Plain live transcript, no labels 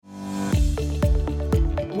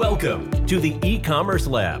Welcome to the e-commerce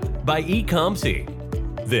lab by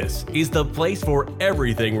eComC. This is the place for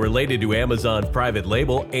everything related to Amazon private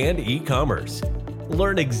label and e-commerce.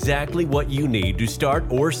 Learn exactly what you need to start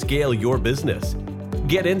or scale your business.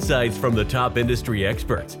 Get insights from the top industry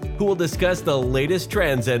experts who will discuss the latest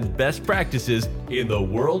trends and best practices in the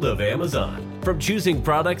world of Amazon. From choosing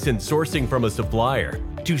products and sourcing from a supplier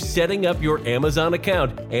to setting up your Amazon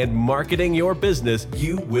account and marketing your business,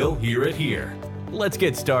 you will hear it here. Let's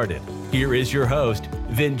get started. Here is your host,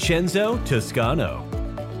 Vincenzo Toscano.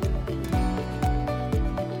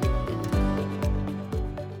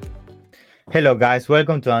 Hello guys,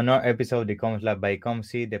 welcome to another episode of the e-commerce lab by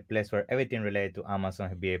eComC, the place for everything related to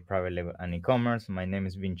Amazon FBA private label and e-commerce. My name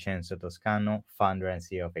is Vincenzo Toscano, founder and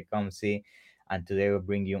CEO of eComC, and today we'll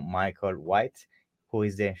bring you Michael White, who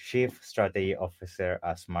is the Chief Strategy Officer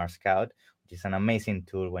at SmartScout, which is an amazing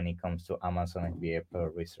tool when it comes to Amazon FBA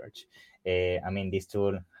product research. This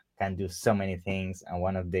tool can do so many things, and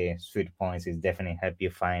one of the sweet points is definitely help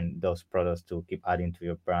you find those products to keep adding to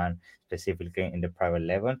your brand, specifically in the private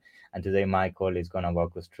level. And today, Michael is going to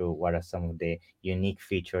walk us through what are some of the unique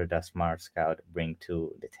features that SmartScout bring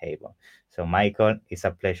to the table. So, Michael, it's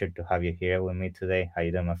a pleasure to have you here with me today. How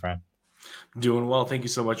you doing, my friend? Doing well. Thank you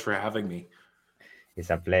so much for having me.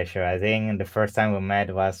 It's a pleasure. I think the first time we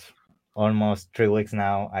met was almost 3 weeks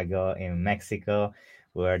now ago in Mexico.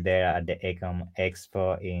 We were there at the Ecom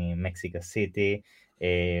Expo in Mexico City.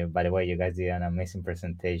 By the way, you guys did an amazing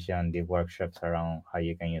presentation, the workshops around how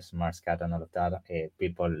you can use SmartScout and all of that.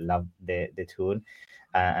 People love the tool.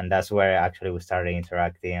 And that's where actually we started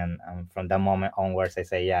interacting. And from that moment onwards, I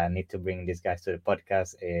say, I need to bring these guys to the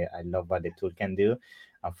podcast. I love what the tool can do.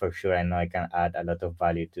 And for sure, I know I can add a lot of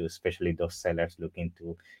value to especially those sellers looking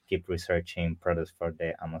to keep researching products for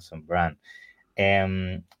the Amazon brand.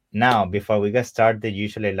 Now, before we get started,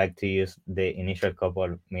 usually I like to use the initial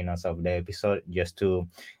couple minutes of the episode just to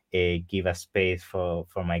give a space for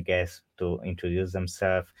my guests to introduce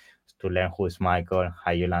themselves, to learn who is Michael,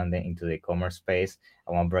 how you landed into the e-commerce space,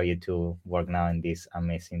 and what brought you to work now in this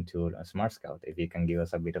amazing tool, SmartScout. If you can give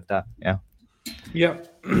us a bit of that.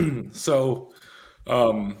 So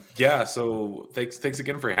thanks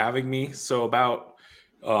again for having me. So about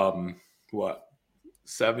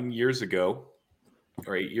 7 years ago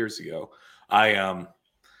or 8 years ago, I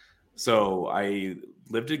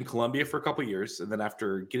lived in Colombia for a couple of years, and then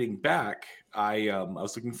after getting back, I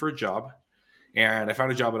was looking for a job, and I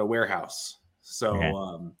found a job at a warehouse.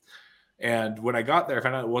 And when I got there, I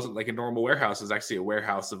found out it wasn't like a normal warehouse. It was actually a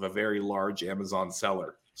warehouse of a very large Amazon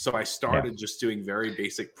seller. So I started just doing very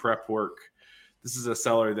basic prep work. This is a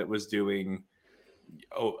seller that was doing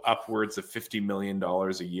upwards of $50 million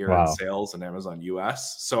a year in sales in Amazon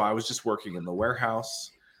US. So I was just working in the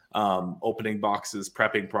warehouse, opening boxes,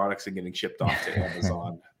 prepping products, and getting shipped off to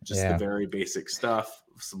Amazon. The very basic stuff,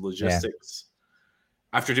 some logistics.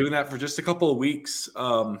 After doing that for just a couple of weeks,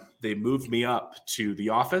 they moved me up to the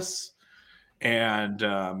office. And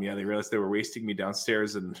they realized they were wasting me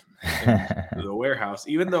downstairs in the warehouse,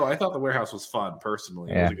 even though I thought the warehouse was fun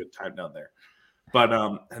personally. It was a good time down there. But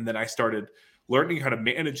and then I started learning how to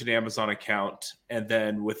manage an Amazon account. And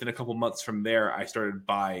then within a couple months from there, I started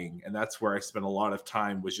buying. And that's where I spent a lot of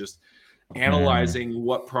time, was just analyzing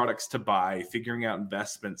what products to buy, figuring out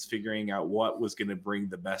investments, figuring out what was going to bring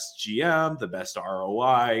the best GM, the best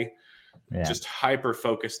ROI, just hyper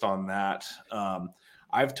focused on that.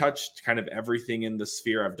 I've touched kind of everything in the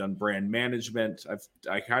sphere. I've done brand management.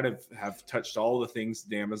 I kind of have touched all the things in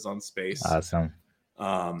the Amazon space. Awesome.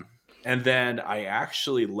 And then I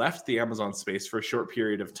actually left the Amazon space for a short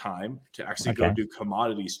period of time to actually go do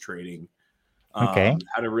commodities trading.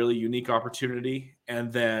 Had a really unique opportunity.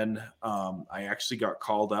 And then I actually got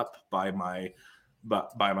called up by my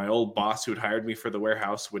old boss who had hired me for the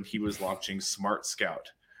warehouse when he was launching SmartScout,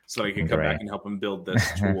 so I could come back and help him build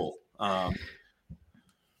this tool.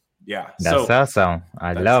 That's awesome.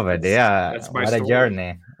 I love it. That's my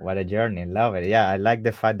story. What a journey. Love it. I like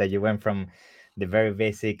the fact that you went from the very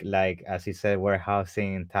basic, like as you said,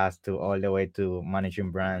 warehousing task to all the way to managing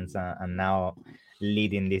brands and now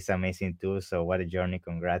leading this amazing tool. So what a journey.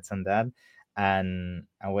 Congrats on that. And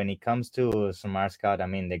when it comes to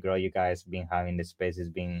SmartScout, the growth you guys been having, the space has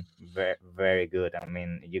been very, very good.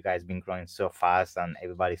 You guys been growing so fast and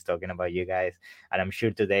everybody's talking about you guys. And I'm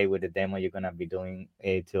sure today with the demo you're going to be doing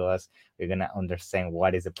to us, we're going to understand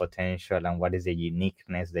what is the potential and what is the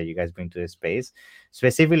uniqueness that you guys bring to the space,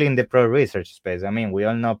 specifically in the pro research space. We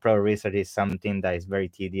all know pro research is something that is very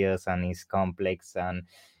tedious and is complex, and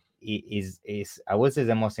is I would say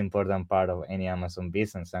the most important part of any Amazon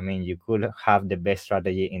business. I mean, you could have the best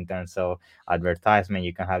strategy in terms of advertisement.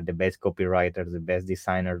 You can have the best copywriters, the best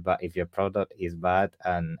designers, but if your product is bad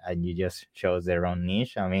and you just chose the wrong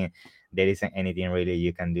niche, I mean, there isn't anything really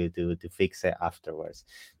you can do to fix it afterwards.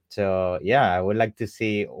 So yeah, I would like to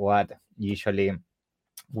see what usually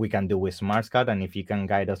we can do with SmartScout, and if you can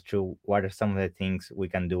guide us through what are some of the things we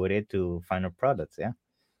can do with it to find our products. Yeah.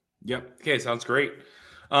 Yep. Okay, sounds great.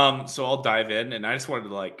 So I'll dive in, and I just wanted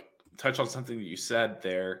to like touch on something that you said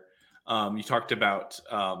there. You talked about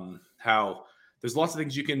how there's lots of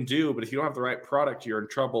things you can do, but if you don't have the right product, you're in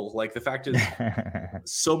trouble. Like the fact is,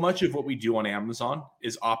 so much of what we do on Amazon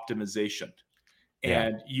is optimization. Yeah.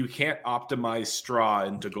 And you can't optimize straw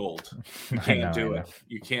into gold. You I can't know, do I it.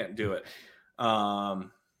 You can't do it.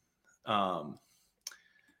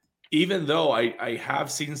 Even though I have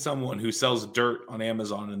seen someone who sells dirt on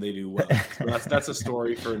Amazon and they do well. So that's a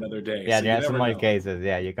story for another day. Yeah, So there you are never small know. cases.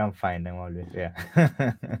 Yeah, you can find them always. Yeah.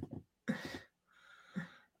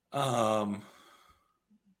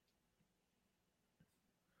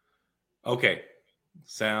 Okay.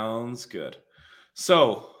 Sounds good.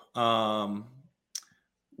 So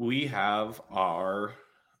we have our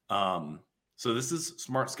so this is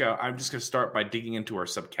SmartScout. I'm just going to start by digging into our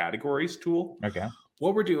subcategories tool. Okay.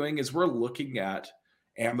 What we're doing is we're looking at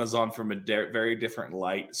Amazon from a very different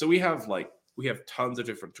light. So we have tons of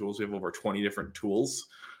different tools. We have over 20 different tools.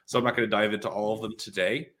 So I'm not going to dive into all of them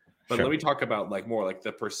today, but Sure. let me talk about like more like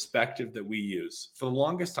the perspective that we use. For the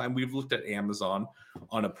longest time, we've looked at Amazon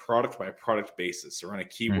on a product by product basis or on a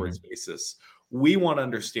keywords basis. We want to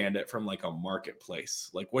understand it from like a marketplace.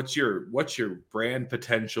 Like what's your brand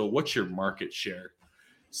potential? What's your market share?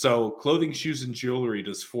 So clothing, shoes, and jewelry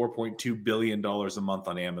does $4.2 billion a month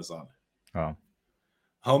on Amazon. Oh.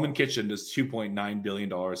 Home and kitchen does $2.9 billion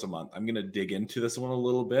a month. I'm going to dig into this one a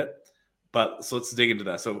little bit, but so let's dig into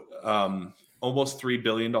that. So almost $3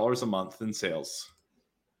 billion a month in sales.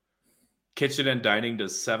 Kitchen and dining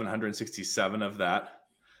does 767 of that.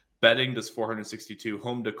 Bedding does 462.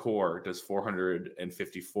 Home decor does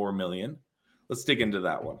 454 million. Let's dig into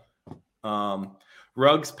that one.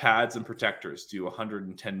 Rugs, pads, and protectors do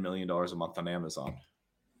 $110 million a month on Amazon.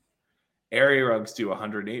 Area rugs do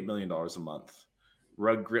 $108 million a month.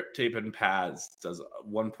 Rug grip tape and pads does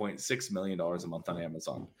 $1.6 million a month on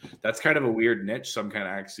Amazon. That's kind of a weird niche, so I'm kind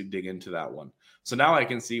of actually dig into that one. So now I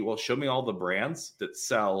can see, well, show me all the brands that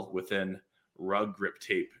sell within rug grip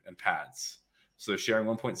tape and pads. So they're sharing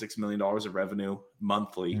 $1.6 million of revenue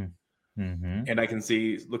monthly. Mm-hmm. And I can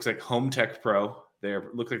see, looks like Home Tech Pro.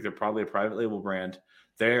 Look like they're probably a private label brand.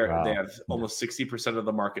 They have almost 60% of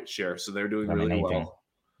the market share, so they're doing really well.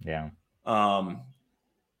 Yeah.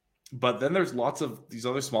 But then there's lots of these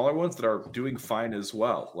other smaller ones that are doing fine as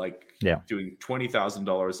well, like doing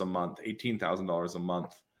 $20,000 a month, $18,000 a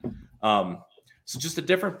month. So just a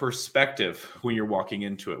different perspective when you're walking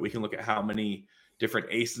into it. We can look at how many different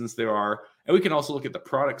ASINs there are, and we can also look at the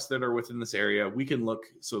products that are within this area. We can look,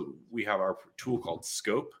 so we have our tool called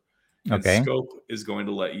Scope. And Scope is going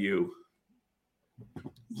to let you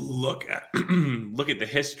look at the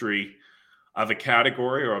history of a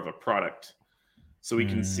category or of a product. So we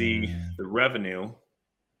can see the revenue.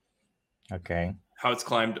 Okay. How it's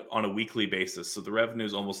climbed on a weekly basis. So the revenue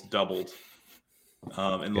is almost doubled.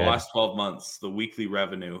 In the last 12 months, the weekly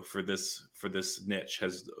revenue for this niche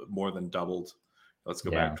has more than doubled. Let's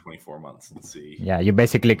go back 24 months and see. Yeah, you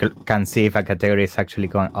basically can see if a category is actually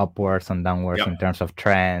going upwards and downwards in terms of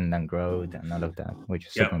trend and growth and all of that, which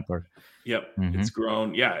is super important. Yep. It's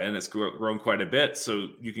grown. Yeah. And it's grown quite a bit. So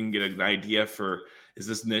you can get an idea for, is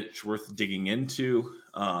this niche worth digging into?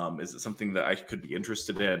 Is it something that I could be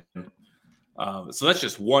interested in? So that's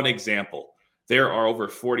just one example. There are over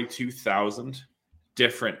 42,000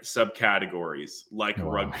 different subcategories like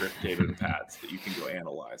rug grip tape and pads that you can go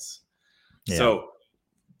analyze. Yeah. So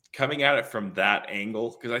coming at it from that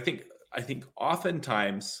angle, because I think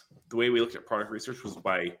oftentimes the way we looked at product research was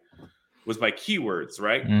by keywords,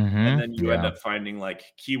 right? And then you end up finding like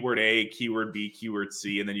keyword A, keyword B, keyword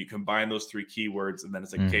C, and then you combine those three keywords, and then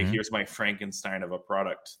it's like, okay, here's my Frankenstein of a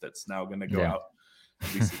product that's now going to go out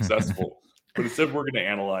and be successful. But instead, we're going to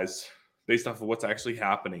analyze based off of what's actually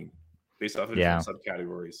happening, based off of different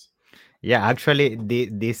subcategories. Yeah, actually,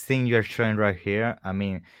 this thing you're showing right here, I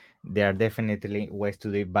mean, there are definitely ways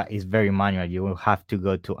to do it, but it's very manual. You will have to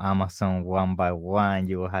go to Amazon one by one.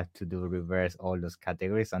 You will have to do reverse all those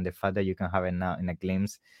categories. And the fact that you can have it now in a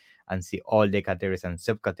glimpse and see all the categories and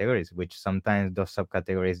subcategories, which sometimes those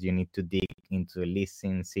subcategories you need to dig into the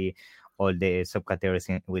listing, see all the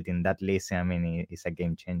subcategories within that listing. I mean, it's a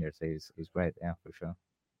game changer. So it's great. Yeah, for sure.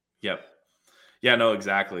 Yep. Yeah, no,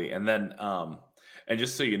 exactly. And then, and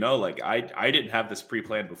just so you know, like I didn't have this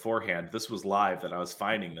pre-planned beforehand. This was live that I was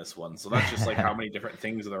finding this one. So that's just like how many different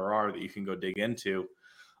things there are that you can go dig into.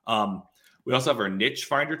 We also have our niche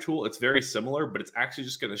finder tool. It's very similar, but it's actually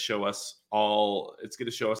just going to show us all. It's going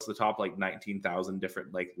to show us the top like 19,000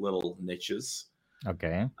 different like little niches.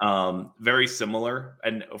 Okay. Very similar,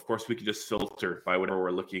 and of course we can just filter by whatever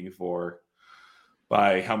we're looking for,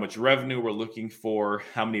 by how much revenue we're looking for,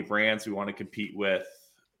 how many brands we want to compete with,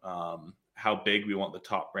 how big we want the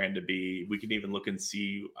top brand to be. We can even look and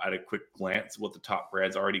see at a quick glance what the top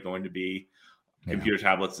brand's already going to be. Computer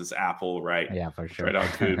tablets is Apple, right? Yeah, for sure. Right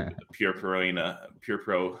down to Pure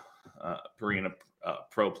Pro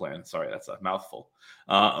Pro plan. Sorry, that's a mouthful.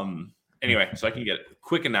 Anyway, so I can get a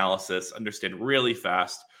quick analysis, understand really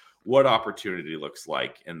fast what opportunity looks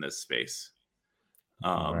like in this space.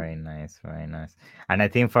 Very nice, very nice. And I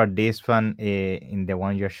think for this one, in the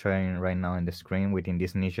one you're showing right now on the screen, within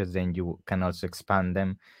these niches, then you can also expand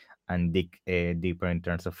them and dig deeper in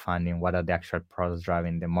terms of funding. What are the actual products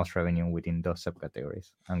driving the most revenue within those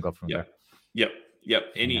subcategories, and go from there. Yep.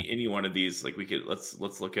 Any one of these, like we could let's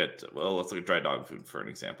look at dry dog food for an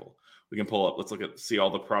example. We can pull up. See all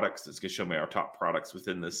the products. It's gonna show me our top products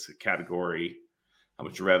within this category, how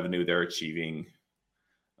much revenue they're achieving.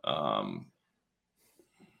 So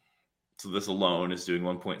this alone is doing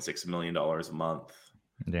 $1.6 million a month.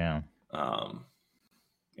 Yeah.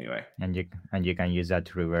 Anyway. And you can use that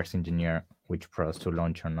to reverse engineer which products to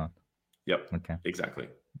launch or not. Yep. Okay. Exactly.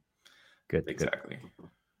 Good. Exactly. Good.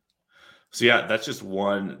 So yeah, that's just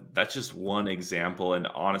one example. And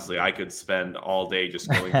honestly, I could spend all day just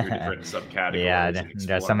going through different subcategories. Yeah,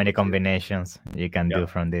 there's so many combinations you can do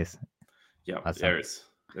from this. Yeah, awesome.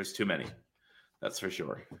 There's too many. That's for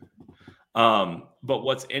sure. But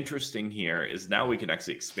what's interesting here is now we can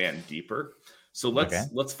actually expand deeper. So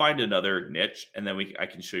let's find another niche, and then I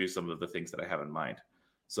can show you some of the things that I have in mind.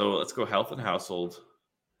 So let's go health and household.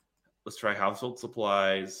 Let's try household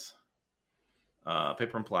supplies,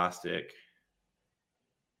 paper and plastic,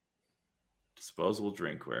 disposable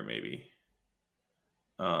drinkware, maybe,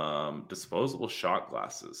 disposable shot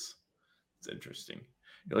glasses. It's interesting.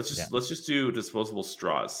 Let's just do disposable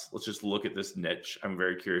straws. Let's just look at this niche. I'm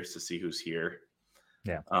very curious to see who's here.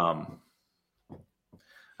 Yeah.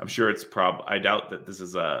 I'm sure it's I doubt that this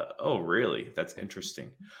is oh, really? That's interesting.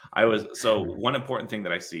 One important thing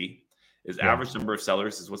that I see is average number of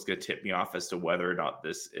sellers is what's going to tip me off as to whether or not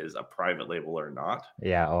this is a private label or not.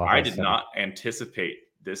 Yeah. I did not anticipate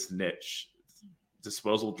this niche,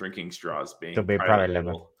 disposable drinking straws, being to be private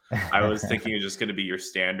label. I was thinking it's just going to be your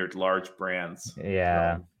standard large brands.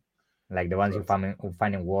 Yeah. Like the ones you find in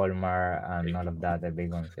Walmart and all of that, the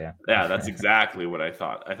big ones. Yeah. Yeah, that's exactly what I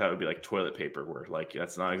thought. I thought it would be like toilet paper, where like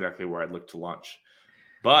that's not exactly where I'd look to launch.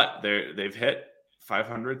 But they've hit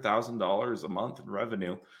 $500,000 a month in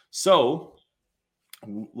revenue. So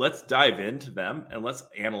let's dive into them and let's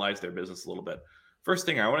analyze their business a little bit. First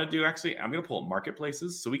thing I want to do, actually, I'm going to pull up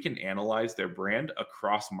marketplaces so we can analyze their brand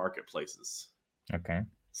across marketplaces. Okay.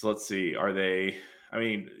 So let's see.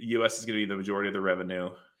 US is going to be the majority of the revenue.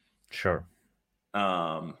 Sure.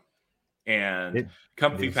 And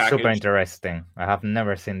company package. Super interesting. I have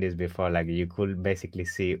never seen this before. Like you could basically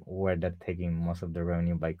see where they're taking most of the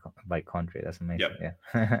revenue by country. That's amazing. Yep.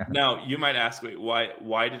 Yeah. Now you might ask, wait,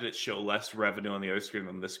 why did it show less revenue on the other screen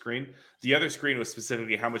than this screen? The other screen was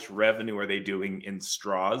specifically how much revenue are they doing in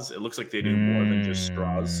straws. It looks like they do more than just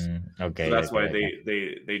straws. Okay. So that's why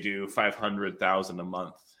they do $500,000 a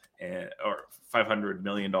month, or $500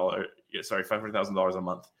 million. $500,000 a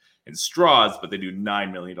month in straws, but they do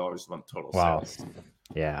 $9 million a month total sales.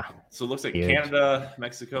 Yeah. So it looks like Canada,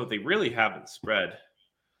 Mexico, they really haven't spread.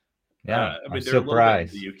 Yeah. They're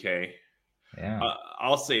surprised. A little bit in the UK. Yeah.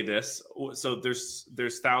 I'll say this. So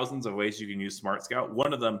there's thousands of ways you can use SmartScout.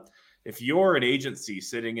 One of them, if you're an agency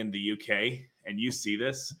sitting in the UK and you see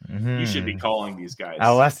this, you should be calling these guys.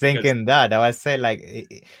 I was thinking that. I was saying,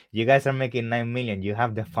 like, you guys are making 9 million. You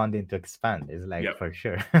have the funding to expand. It's like, for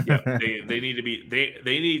sure. They need to be.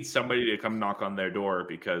 They need somebody to come knock on their door,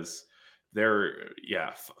 because they're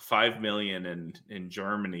 5 million in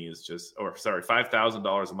Germany is just, or sorry,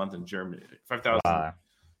 $5,000 a month in Germany, 5,000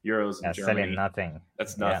 euros in Germany. Selling nothing.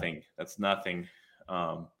 That's nothing. Yeah. That's nothing.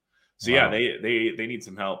 They need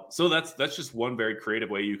some help. So that's just one very creative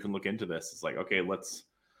way you can look into this. It's like, okay,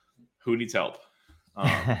 who needs help?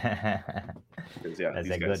 That's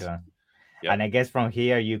a good one. Yeah. And I guess from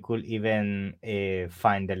here you could even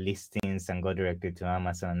find the listings and go directly to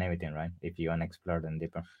Amazon and everything, right? If you want to explore them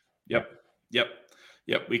deeper. Yep.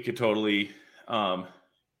 We could totally. And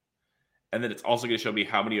then it's also going to show me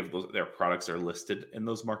how many of their products are listed in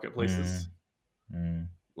those marketplaces.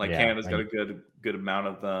 Like Yeah, Canada's got a good amount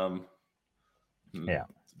of them. Yeah.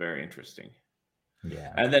 It's very interesting.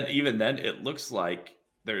 Yeah. And then even then, it looks like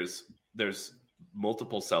there's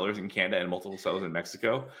multiple sellers in Canada and multiple sellers in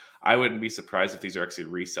Mexico. I wouldn't be surprised if these are actually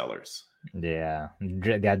resellers. Yeah.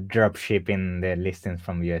 They are drop shipping the listings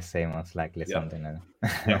from USA, most likely. Yep. Something like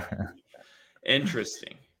Yep. that.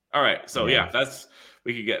 Interesting. All right. So Yeah.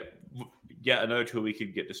 we could get another tool we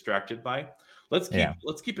could get distracted by. Let's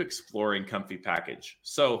keep exploring Comfy Package.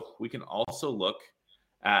 So we can also look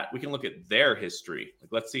at their history.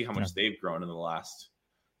 Like, let's see how much they've grown in the last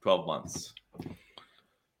 12 months.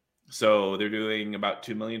 So they're doing about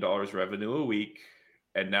 $2 million revenue a week,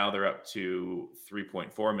 and now they're up to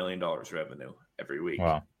 $3.4 million revenue every week.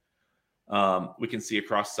 Wow. We can see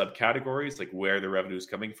across subcategories like where the revenue is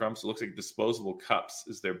coming from. So it looks like disposable cups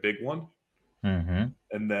is their big one. Mm-hmm.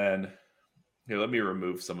 And then here, let me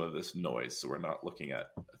remove some of this noise so we're not looking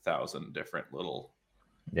at 1,000 different little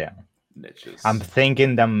niches. I'm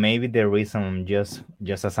thinking that maybe the reason, just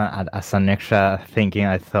as an extra thinking,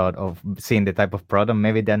 I thought of seeing the type of product.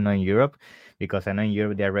 Maybe they're not in Europe, because I know in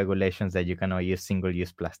Europe there are regulations that you cannot use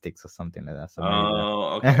single-use plastics or something like that. So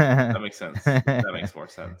okay, that makes sense. That makes more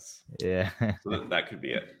sense. Yeah. So that could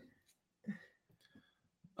be it.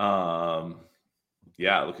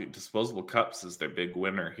 Yeah, look at disposable cups is their big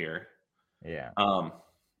winner here. Yeah.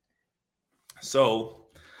 So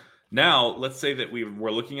now let's say that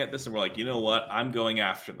we're looking at this and we're like, you know what? I'm going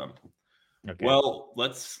after them. Okay. Well,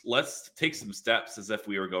 let's take some steps as if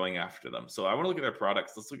we were going after them. So I want to look at their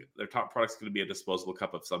products. Let's look at their top product's going to be a disposable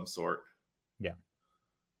cup of some sort. Yeah.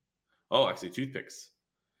 Oh, actually, toothpicks.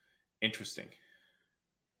 Interesting.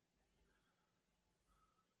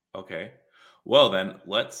 Okay. Well, then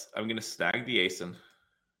I'm going to snag the ASIN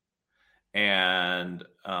and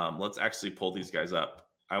let's actually pull these guys up.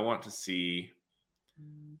 I want to see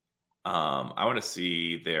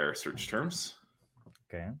their search terms.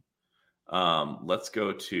 Okay. Let's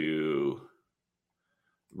go to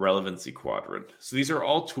relevancy quadrant. So these are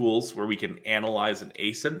all tools where we can analyze an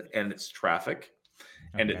ASIN and its traffic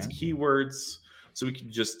and its keywords. So we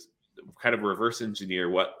can just kind of reverse engineer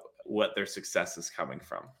what their success is coming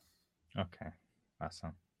from. Okay.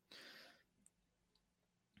 Awesome.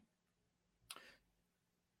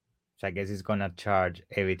 So I guess it's gonna charge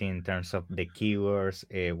everything in terms of the keywords,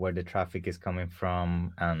 where the traffic is coming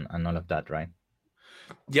from, and all of that, right?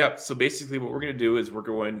 Yeah. So basically, what we're going to do is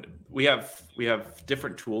we have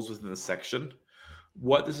different tools within the section.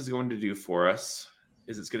 What this is going to do for us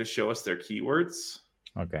is it's going to show us their keywords.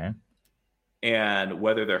 Okay. And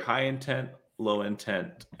whether they're high intent, low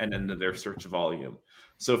intent, and then their search volume.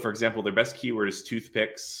 So, for example, their best keyword is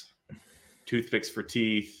toothpicks for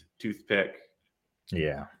teeth, toothpick.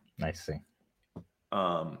 Yeah, I see.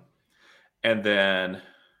 And then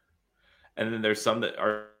there's some that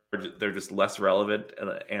they're just less relevant,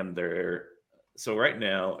 and so right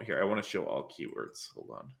now here I want to show all keywords.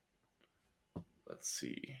 Hold on. Let's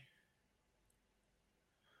see.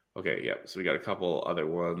 Okay, yeah. So we got a couple other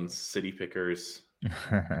ones. City pickers.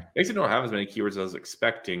 Actually, don't have as many keywords as I was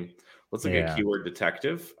expecting. Let's look at keyword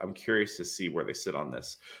detective. I'm curious to see where they sit on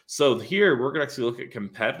this. So here we're going to actually look at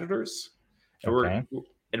competitors, and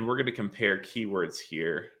we're going to compare keywords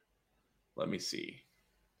here. Let me see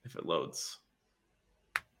if it loads.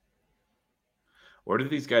 Or do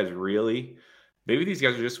these guys really? Maybe these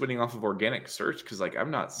guys are just winning off of organic search, because like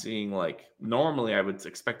I'm not seeing, like, normally I would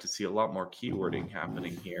expect to see a lot more keywording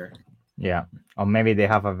happening here. Yeah. Or maybe they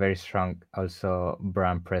have a very strong also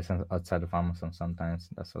brand presence outside of Amazon sometimes.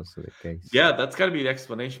 That's also the case. Yeah, that's got to be the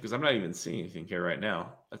explanation, because I'm not even seeing anything here right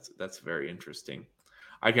now. That's very interesting.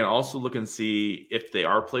 I can also look and see if they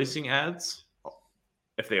are placing ads.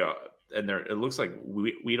 If they are, and it looks like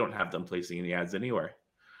we don't have them placing any ads anywhere.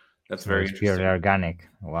 That's very interesting. Purely organic.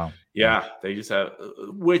 Wow. Yeah, they just have,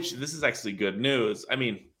 which this is actually good news. I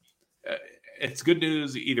mean, it's good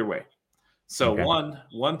news either way. So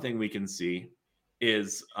one thing we can see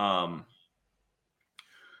is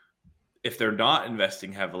if they're not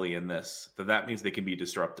investing heavily in this, that means they can be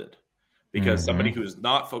disrupted, because somebody who is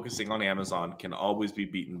not focusing on Amazon can always be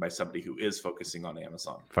beaten by somebody who is focusing on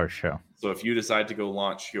Amazon. For sure. So if you decide to go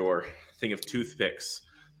launch your thing of toothpicks,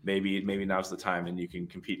 maybe now's the time, and you can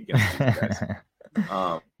compete against these guys.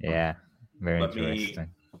 Yeah, very interesting.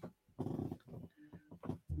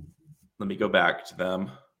 Let me go back to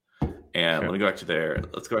them, and let me go back to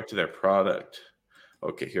let's go back to their product.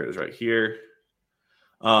 Okay, here it is right here.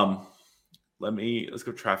 Let's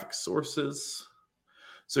go traffic sources.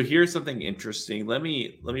 So here's something interesting. Let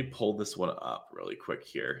me pull this one up really quick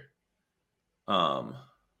here. Here,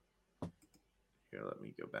 let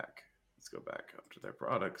me go back. Let's go back up to their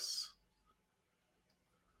products.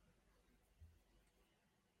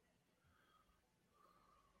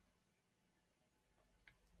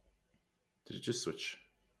 Did it just switch?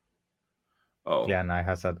 Oh, Yeah, and I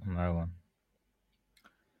has another one.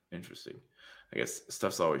 interesting. I guess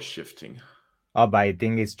stuff's always shifting. Oh, but I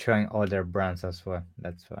think it's showing other brands as well.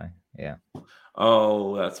 That's why. Yeah.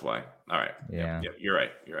 Oh, that's why. All right. Yeah. Yep. You're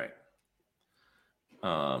right.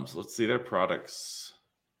 So let's see their products.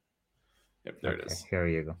 Yep, there it is. Here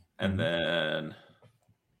you go. And then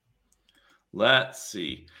let's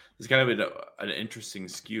see. It's kind of an interesting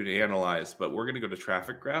SKU to analyze, but we're going to go to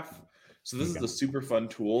Traffic Graph. So this is a super fun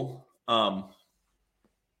tool.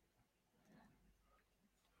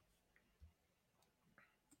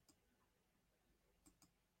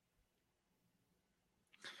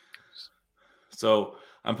 So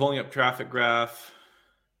I'm pulling up Traffic Graph.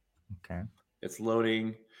 Okay. It's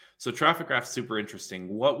loading. So Traffic Graph is super interesting.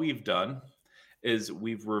 What we've done is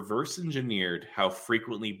we've reverse engineered how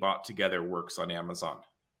frequently bought together works on Amazon.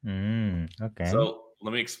 Okay. So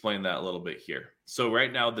let me explain that a little bit here. So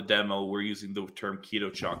right now, the demo, we're using the term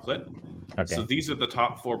keto chocolate. Okay. So these are the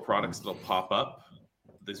top 4 products that'll pop up.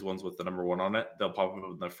 These ones with the number 1 on it, they'll pop up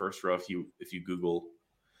in the first row if you Google.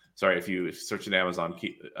 Sorry, if you search in Amazon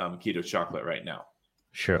keto chocolate right now.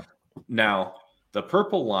 Sure. Now, the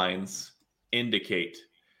purple lines indicate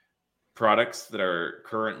products that are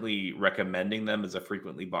currently recommending them as a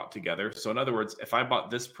frequently bought together. So in other words, if I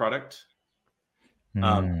bought this product,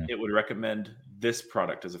 it would recommend this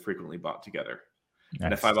product as a frequently bought together.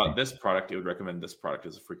 And if I bought this product, it would recommend this product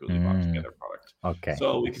as a frequently bought together product. Okay.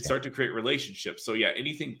 So we can start to create relationships. So yeah,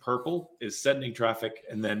 anything purple is sending traffic,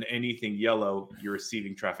 and then anything yellow, you're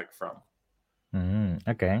receiving traffic from.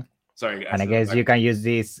 Okay. Sorry, guys. And I guess you can use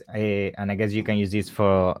this. And I guess you can use this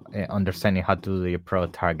for understanding how to do your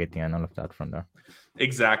product targeting and all of that from there.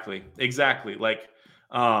 Exactly. Like,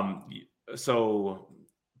 so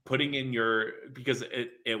putting in because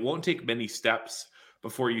it won't take many steps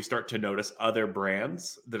before you start to notice other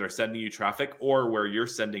brands that are sending you traffic, or where you're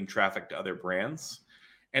sending traffic to other brands.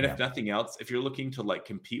 And if nothing else, if you're looking to like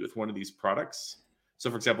compete with one of these products, so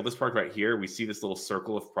for example, this product right here, we see this little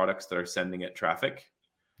circle of products that are sending it traffic.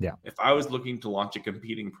 Yeah. If I was looking to launch a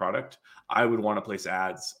competing product, I would want to place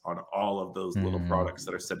ads on all of those little products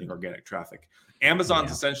that are sending organic traffic. Amazon's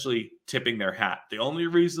essentially tipping their hat. The only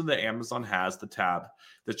reason that Amazon has the tab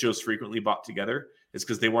that shows frequently bought together is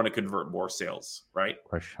because they want to convert more sales, right?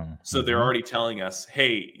 So they're already telling us,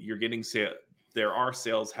 hey, you're getting sale. There are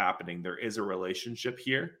sales happening. There is a relationship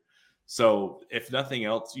here. So if nothing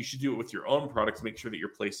else, you should do it with your own products. Make sure that you're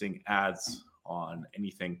placing ads on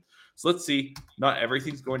anything. So let's see. Not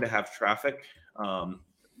everything's going to have traffic. I'm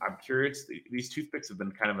curious. These toothpicks have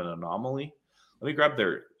been kind of an anomaly. Let me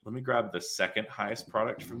grab the second highest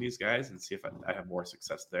product from these guys and see if I have more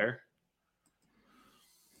success there.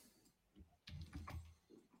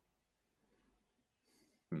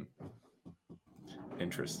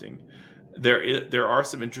 Interesting. There are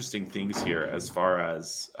some interesting things here as far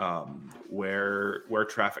as where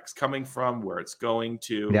traffic's coming from, where it's going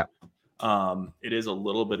to. Yeah. It is a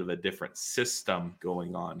little bit of a different system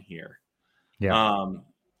going on here. Yeah.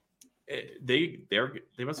 They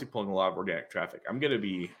must be pulling a lot of organic traffic. I'm gonna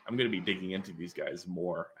be digging into these guys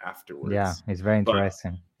more afterwards. Yeah, it's very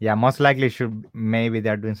interesting. Yeah, most likely maybe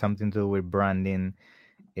they're doing something to do with branding.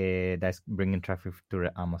 That's bringing traffic to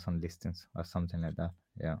the Amazon listings or something like that.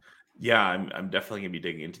 Yeah, I'm definitely gonna be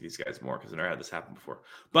digging into these guys more because I've never had this happen before.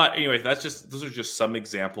 But anyway, those are just some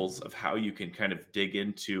examples of how you can kind of dig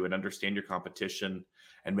into and understand your competition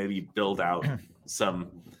and maybe build out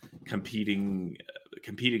some competing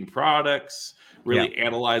products. Really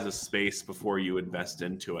analyze a space before you invest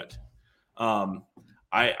into it.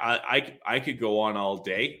 I could go on all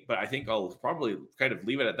day, but I think I'll probably kind of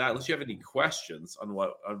leave it at that. Unless you have any questions on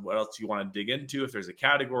what else you want to dig into. If there's a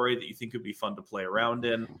category that you think would be fun to play around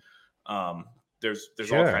in, there's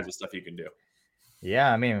all kinds of stuff you can do.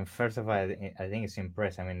 Yeah, I mean, first of all, I think it's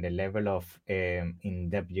impressive. I mean, the level of in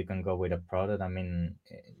depth you can go with a product. I mean,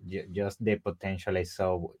 just the potential I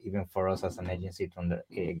saw, even for us as an agency, to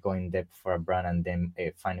go in depth for a brand and then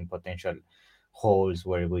finding potential holes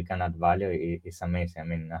where we can add value is amazing. I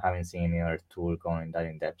mean, I haven't seen any other tool going that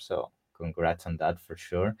in depth. So congrats on that for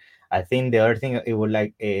sure. I think the other thing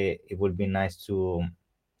it would be nice to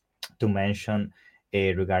mention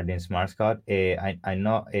regarding SmartScout. I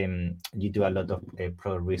know you do a lot of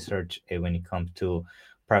product research when it comes to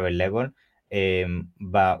private label.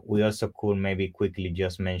 But we also could maybe quickly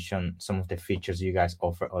just mention some of the features you guys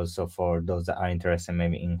offer also for those that are interested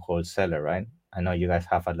maybe in wholesaler, right? I know you guys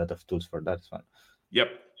have a lot of tools for that as well. Yep.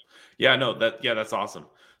 Yeah, no, that's awesome.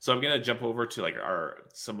 So I'm going to jump over to like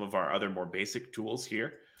some of our other more basic tools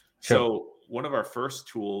here. Sure. So one of our first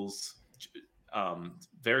tools,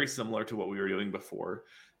 very similar to what we were doing before.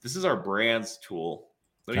 This is our brands tool.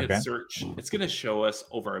 Let me hit Okay. search. It's going to show us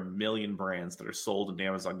over 1 million brands that are sold in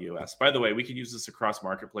Amazon US. By the way, we can use this across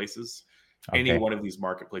marketplaces. Any Okay. one of these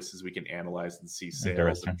marketplaces we can analyze and see sales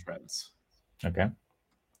Interesting. and trends. Okay.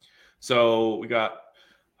 So we got,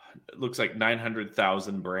 it looks like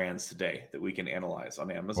 900,000 brands today that we can analyze on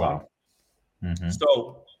Amazon. Wow. Mm-hmm.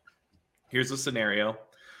 So here's a scenario.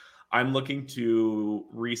 I'm looking to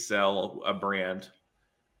resell a brand.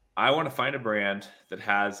 I want to find a brand that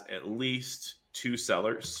has at least 2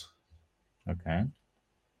 sellers. Okay.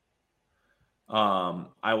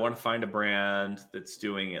 I want to find a brand that's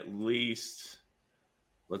doing at least,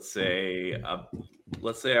 let's say I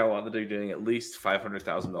want them to be doing at least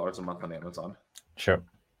 $500,000 a month on Amazon. Sure.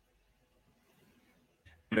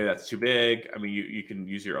 Maybe that's too big. I mean, you can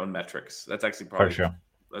use your own metrics. That's actually probably For sure.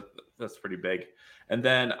 That's pretty big. And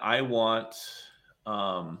then I want,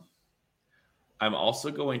 I'm also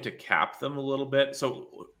going to cap them a little bit.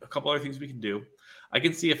 So a couple other things we can do. I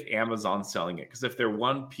can see if Amazon's selling it, because if they're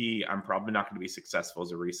 1P, I'm probably not going to be successful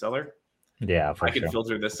as a reseller. Yeah, for I can sure.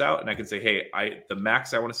 filter this out, and I can say, hey, the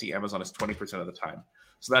max I want to see Amazon is 20% of the time.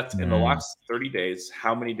 So that's in the last 30 days.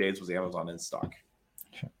 How many days was Amazon in stock?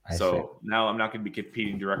 So now I'm not going to be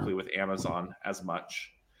competing directly with Amazon as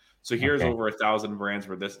much. So here's over 1,000 brands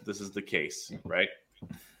where this is the case, right?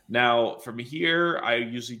 Now from here, I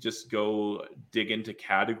usually just go dig into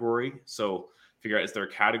category. So figure out, is there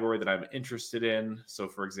a category that I'm interested in? So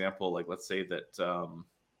for example, like let's say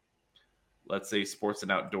sports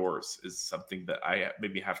and outdoors is something that I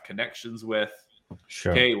maybe have connections with.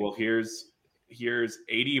 Sure. Okay, well here's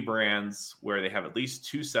 80 brands where they have at least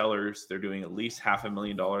 2 sellers. They're doing at least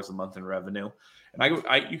 $500,000 a month in revenue. And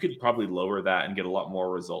you could probably lower that and get a lot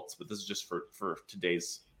more results, but this is just for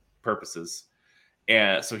today's purposes.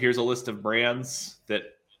 And so here's a list of brands that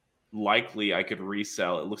likely I could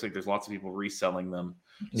resell. It looks like there's lots of people reselling them.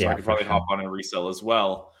 So I could probably hop on and resell as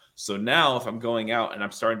well. So now if I'm going out and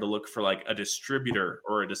I'm starting to look for like a distributor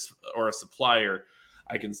or a supplier,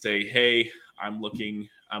 I can say, hey, I'm looking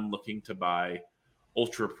to buy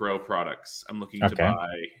Ultra Pro products. I'm looking to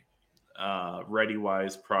buy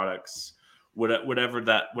ReadyWise products, whatever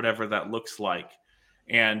that looks like,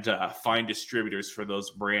 and find distributors for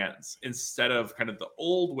those brands. Instead of kind of the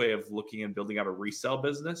old way of looking and building out a resale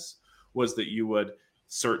business was that you would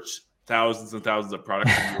search thousands and thousands of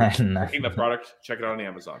products. Find the product, check it out on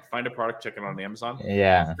Amazon. Find a product, check it out on Amazon.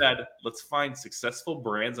 Yeah. Instead, let's find successful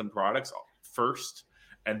brands and products first,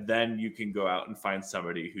 and then you can go out and find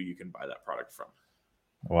somebody who you can buy that product from.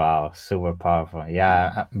 Wow, super powerful.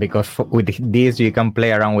 Yeah, because with this you can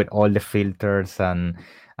play around with all the filters and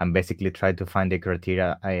basically try to find the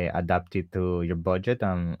criteria adapted to your budget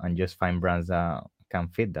and just find brands that can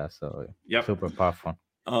fit that. So super powerful.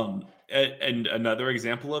 And another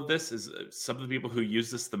example of this is some of the people who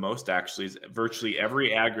use this the most actually is virtually every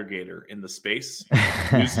aggregator in the space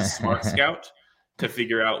uses SmartScout to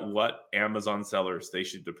figure out what Amazon sellers they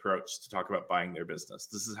should approach to talk about buying their business.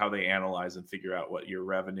 This is how they analyze and figure out what your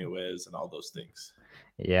revenue is and all those things.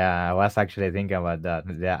 Yeah, I was actually thinking about that.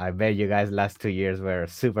 Yeah, I bet you guys last 2 years were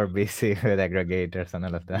super busy with aggregators and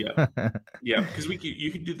all of that. Yeah, because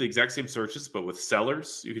you can do the exact same searches, but with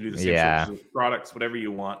sellers. You can do the same searches with products, whatever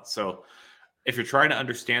you want. So if you're trying to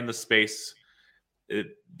understand the space,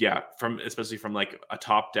 especially from like a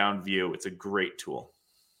top-down view, it's a great tool.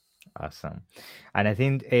 Awesome. And I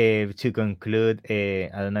think to conclude,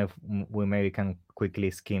 I don't know if we maybe can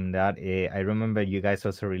quickly skim that. I remember you guys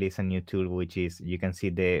also released a new tool, which is you can see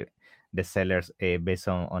the sellers based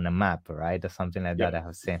on a map, right? Or something like that I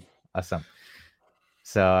have seen. Awesome.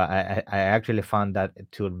 So I actually found that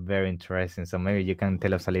tool very interesting. So maybe you can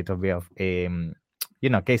tell us a little bit of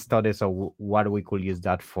case studies or what we could use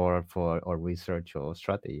that for our research or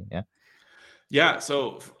strategy. Yeah,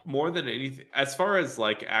 so more than anything, as far as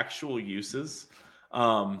like actual uses,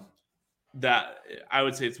 that I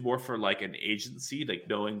would say it's more for like an agency, like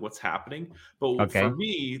knowing what's happening. But for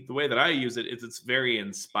me, the way that I use it is it's very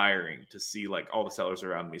inspiring to see like all the sellers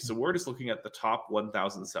around me. So we're just looking at the top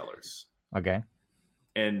 1,000 sellers. Okay.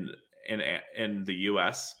 In the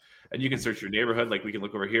US, and you can search your neighborhood. Like we can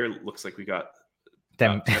look over here. It looks like we got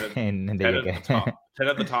 10 of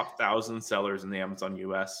the top 1,000 sellers in the Amazon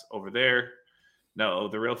US over there. No,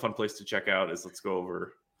 the real fun place to check out is, let's go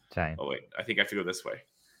over. Oh wait, I think I have to go this way.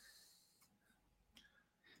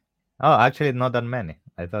 Oh, actually, not that many.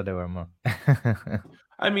 I thought there were more.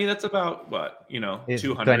 I mean, that's about what, 200,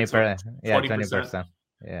 20%. Yeah, 20%.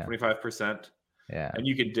 Yeah, 25%. Yeah, and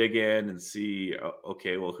you can dig in and see.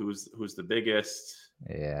 Okay, well, who's the biggest?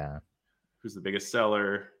 Yeah, who's the biggest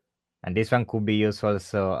seller? And this one could be used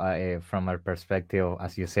also from a perspective,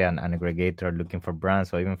 as you say, an aggregator looking for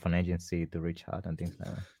brands or even for an agency to reach out and things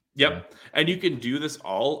like that. Yep. Yeah. And you can do this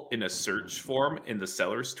all in a search form in the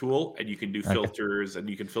sellers tool, and you can do filters and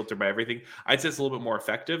you can filter by everything. I'd say it's a little bit more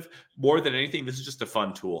effective. More than anything, this is just a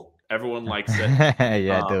fun tool. Everyone likes it.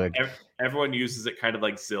 Yeah, do it. Everyone uses it kind of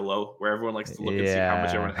like Zillow, where everyone likes to look and see how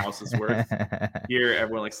much everyone's house is worth. Here,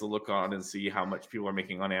 everyone likes to look on and see how much people are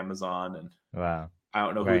making on Amazon. And wow. I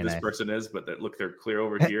don't know who this person is, but they're clear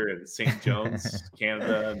over here in St. John's,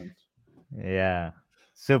 Canada. And... yeah,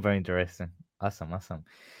 super interesting. Awesome.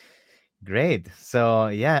 Great. So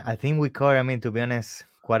yeah, I think we cover, I mean, to be honest,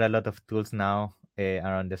 quite a lot of tools now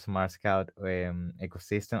around the SmartScout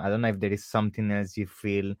ecosystem. I don't know if there is something else you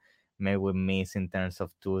feel maybe we miss in terms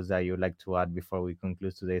of tools that you'd like to add before we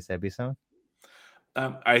conclude today's episode.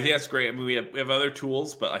 I think that's great. I mean, we have other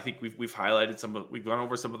tools, but I think we've highlighted we've gone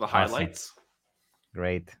over some of the highlights.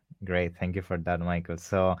 Great. Thank you for that, Michael.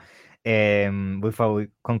 So before we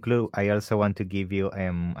conclude, I also want to give you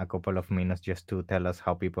a couple of minutes just to tell us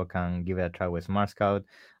how people can give it a try with SmartScout.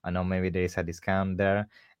 I know maybe there is a discount there,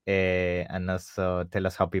 and also tell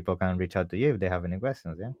us how people can reach out to you if they have any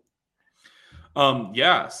questions.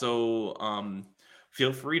 So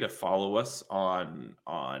feel free to follow us on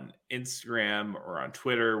Instagram or on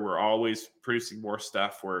Twitter. We're always producing more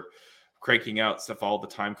stuff. We're cranking out stuff all the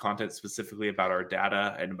time, content specifically about our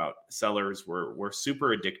data and about sellers. We're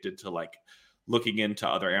super addicted to like looking into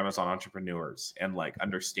other Amazon entrepreneurs and like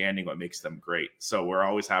understanding what makes them great. So we're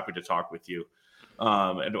always happy to talk with you,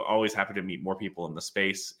 and always happy to meet more people in the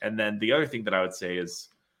space. And then the other thing that I would say is,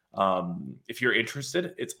 if you're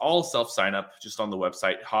interested, it's all self sign up just on the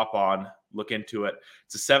website. Hop on, look into it.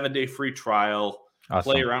 It's a 7-day free trial.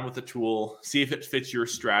 Awesome. Play around with the tool, see if it fits your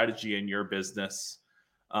strategy and your business.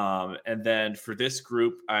 And then for this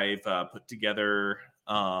group, I've put together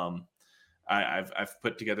I've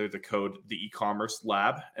put together the code, the e-commerce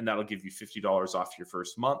lab, and that'll give you $50 off your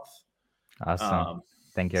first month. Awesome.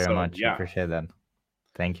 Thank you very much. Yeah. Appreciate that.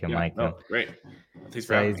 Thank you, Michael. No, great. Thanks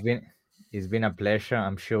for having me. It's been a pleasure.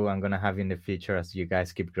 I'm sure I'm going to have you in the future as you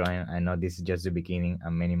guys keep growing. I know this is just the beginning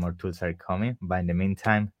and many more tools are coming. But in the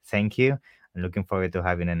meantime, thank you. I'm looking forward to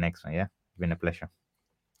having the next one. Yeah, it's been a pleasure.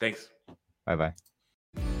 Thanks. Bye-bye.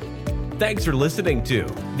 Thanks for listening to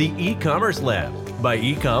the E-Commerce Lab by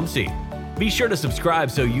Ecomcy. Be sure to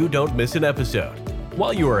subscribe so you don't miss an episode.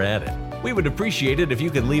 While you are at it, we would appreciate it if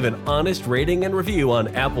you could leave an honest rating and review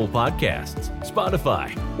on Apple Podcasts,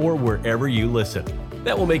 Spotify, or wherever you listen.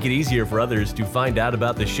 That will make it easier for others to find out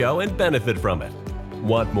about the show and benefit from it.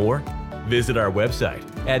 Want more? Visit our website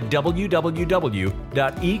at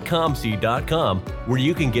www.ecomcy.com, where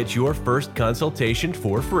you can get your first consultation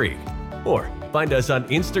for free. Or find us on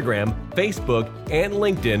Instagram, Facebook, and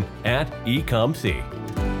LinkedIn at Ecomcy.